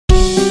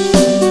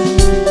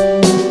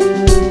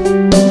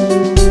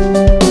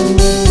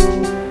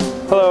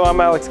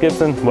Alex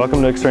Gibson.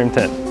 Welcome to Xtreme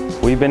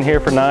Tint. We've been here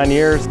for 9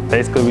 years.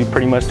 Basically, we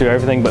pretty much do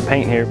everything but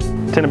paint here.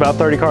 Tint about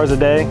 30 cars a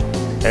day.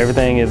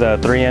 Everything is a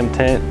 3M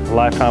tint,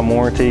 lifetime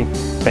warranty.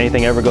 If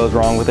anything ever goes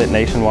wrong with it,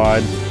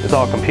 nationwide. It's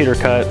all computer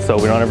cut, so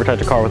we don't ever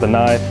touch a car with a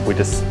knife. We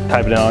just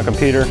type it in on a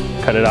computer,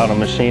 cut it out on a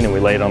machine, and we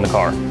lay it on the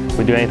car.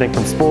 We do anything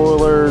from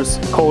spoilers,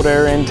 cold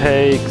air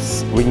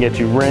intakes. We can get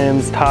you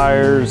rims,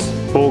 tires,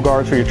 bull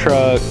guards for your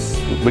trucks.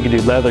 We can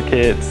do leather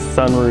kits,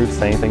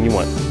 sunroofs, anything you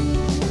want.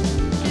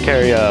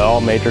 Carry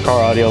all major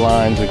car audio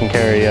lines. We can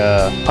carry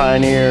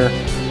Pioneer,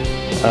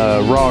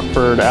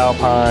 Rockford,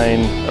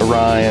 Alpine,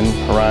 Orion.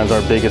 Orion's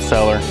our biggest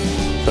seller.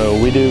 So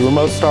we do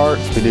remote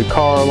starts, we do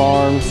car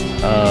alarms,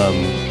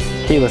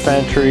 keyless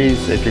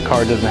entries. If your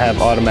car doesn't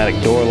have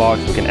automatic door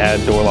locks, we can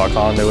add door locks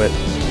onto it.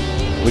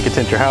 We can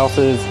tint your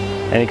houses,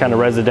 any kind of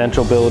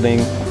residential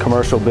building,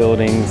 commercial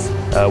buildings.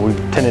 We've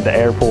tinted the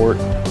airport.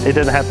 It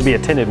doesn't have to be a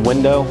tinted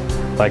window,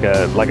 like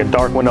a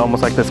dark window,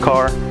 almost like this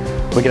car.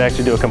 We can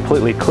actually do a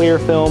completely clear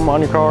film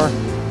on your car,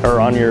 or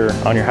on your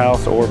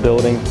house or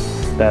building,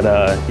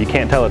 that you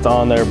can't tell it's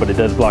on there, but it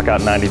does block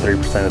out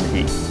 93% of the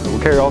heat.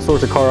 We carry all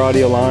sorts of car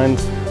audio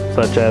lines,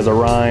 such as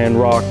Orion,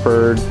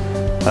 Rockford,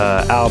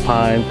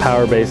 Alpine.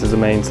 Powerbase is a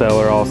main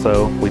seller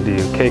also. We do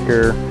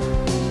Kicker,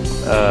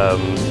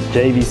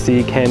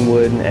 JVC,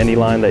 Kenwood, any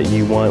line that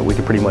you want, we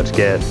can pretty much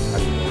get.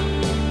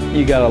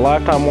 You got a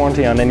lifetime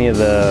warranty on any of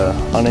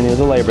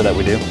the labor that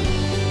we do.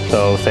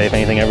 So say if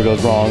anything ever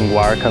goes wrong,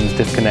 wire comes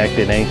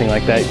disconnected, anything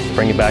like that, just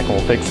bring it back and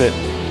we'll fix it.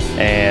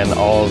 And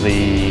all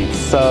the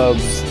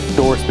subs,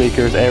 door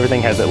speakers,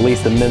 everything has at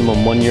least a minimum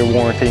 1-year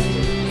warranty.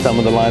 Some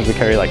of the lines we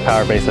carry, like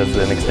Powerbase, has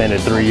an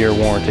extended 3-year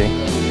warranty.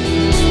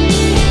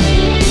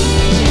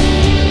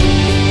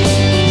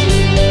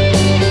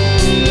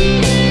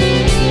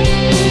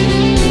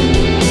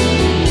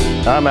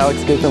 I'm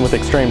Alex Gibson with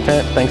Xtreme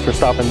Tint. Thanks for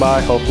stopping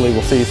by. Hopefully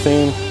we'll see you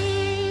soon.